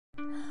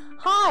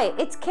Hi,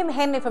 it's Kim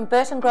Henley from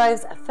Burton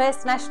Grove's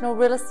First National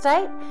Real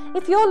Estate.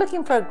 If you're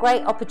looking for a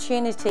great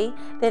opportunity,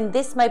 then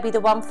this may be the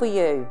one for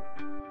you.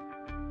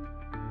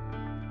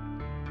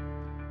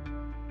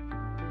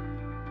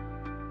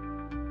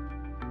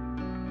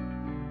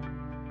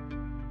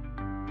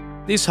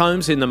 This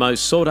home's in the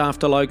most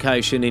sought-after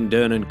location in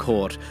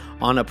Dernancourt,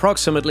 on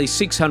approximately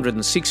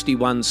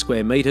 661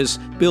 square metres,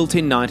 built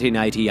in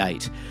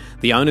 1988.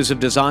 The owners have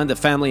designed the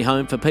family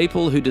home for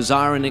people who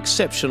desire an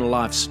exceptional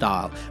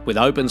lifestyle, with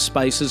open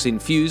spaces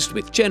infused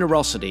with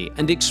generosity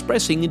and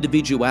expressing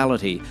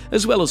individuality,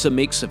 as well as a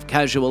mix of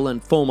casual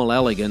and formal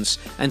elegance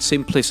and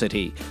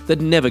simplicity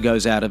that never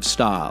goes out of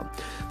style.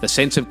 The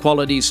sense of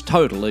quality is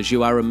total as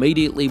you are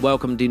immediately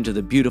welcomed into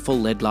the beautiful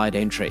lead-light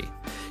entry.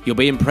 You'll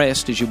be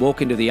impressed as you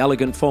walk into the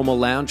elegant formal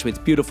lounge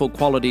with beautiful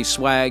quality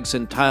swags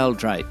and tail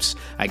drapes,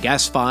 a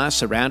gas fire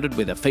surrounded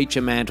with a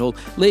feature mantle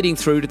leading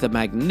through to the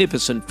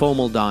magnificent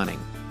formal dining.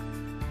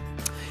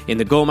 In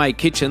the gourmet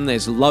kitchen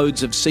there's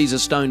loads of caeser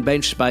stone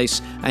bench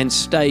space and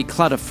stay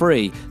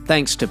clutter-free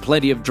thanks to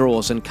plenty of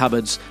drawers and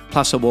cupboards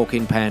plus a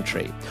walk-in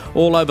pantry,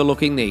 all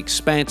overlooking the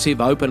expansive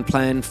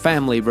open-plan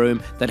family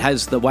room that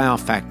has the wow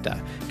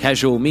factor,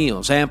 casual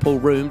meals, ample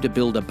room to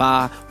build a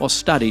bar or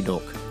study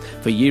nook.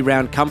 For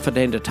year-round comfort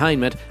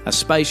entertainment, a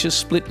spacious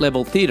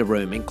split-level theatre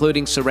room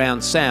including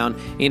surround sound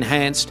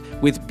enhanced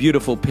with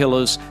beautiful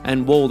pillars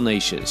and wall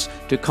niches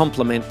to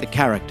complement the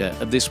character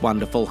of this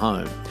wonderful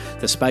home.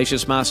 The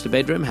spacious master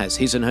bedroom has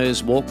his and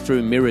hers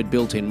walk-through mirrored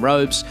built-in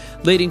robes,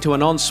 leading to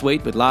an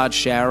ensuite with large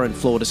shower and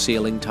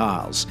floor-to-ceiling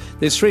tiles.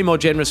 There's 3 more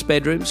generous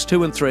bedrooms,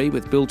 2 and 3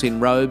 with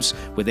built-in robes,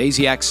 with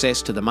easy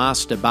access to the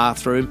master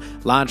bathroom,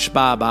 large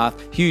spa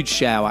bath, huge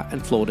shower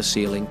and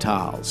floor-to-ceiling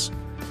tiles.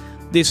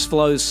 This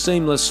flows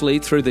seamlessly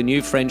through the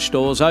new French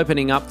doors,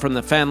 opening up from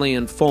the family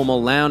and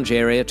formal lounge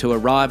area to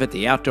arrive at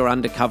the outdoor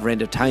undercover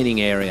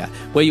entertaining area,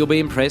 where you'll be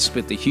impressed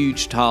with the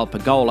huge tile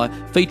pergola,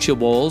 feature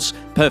walls,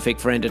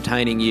 perfect for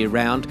entertaining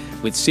year-round,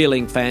 with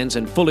ceiling fans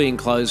and fully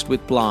enclosed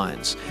with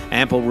blinds.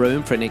 Ample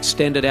room for an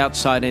extended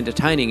outside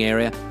entertaining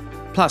area,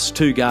 plus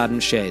 2 garden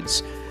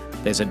sheds.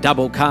 There's a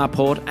double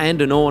carport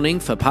and an awning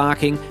for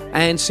parking,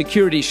 and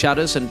security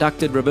shutters and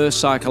ducted reverse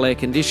cycle air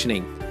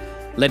conditioning,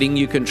 letting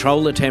you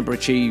control the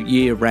temperature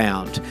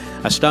year-round.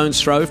 A stone's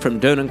throw from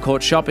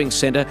Dernancourt Shopping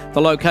Centre, the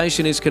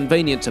location is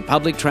convenient to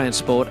public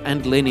transport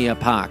and linear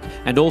park,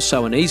 and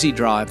also an easy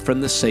drive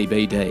from the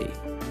CBD.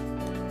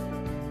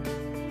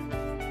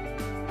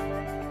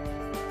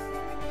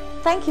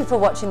 Thank you for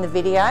watching the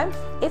video.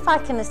 If I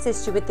can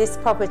assist you with this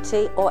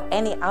property or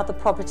any other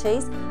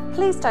properties,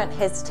 please don't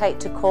hesitate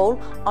to call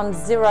on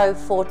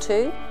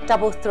 042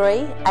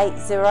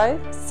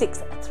 3380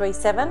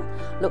 637.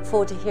 Look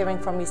forward to hearing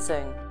from you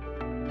soon.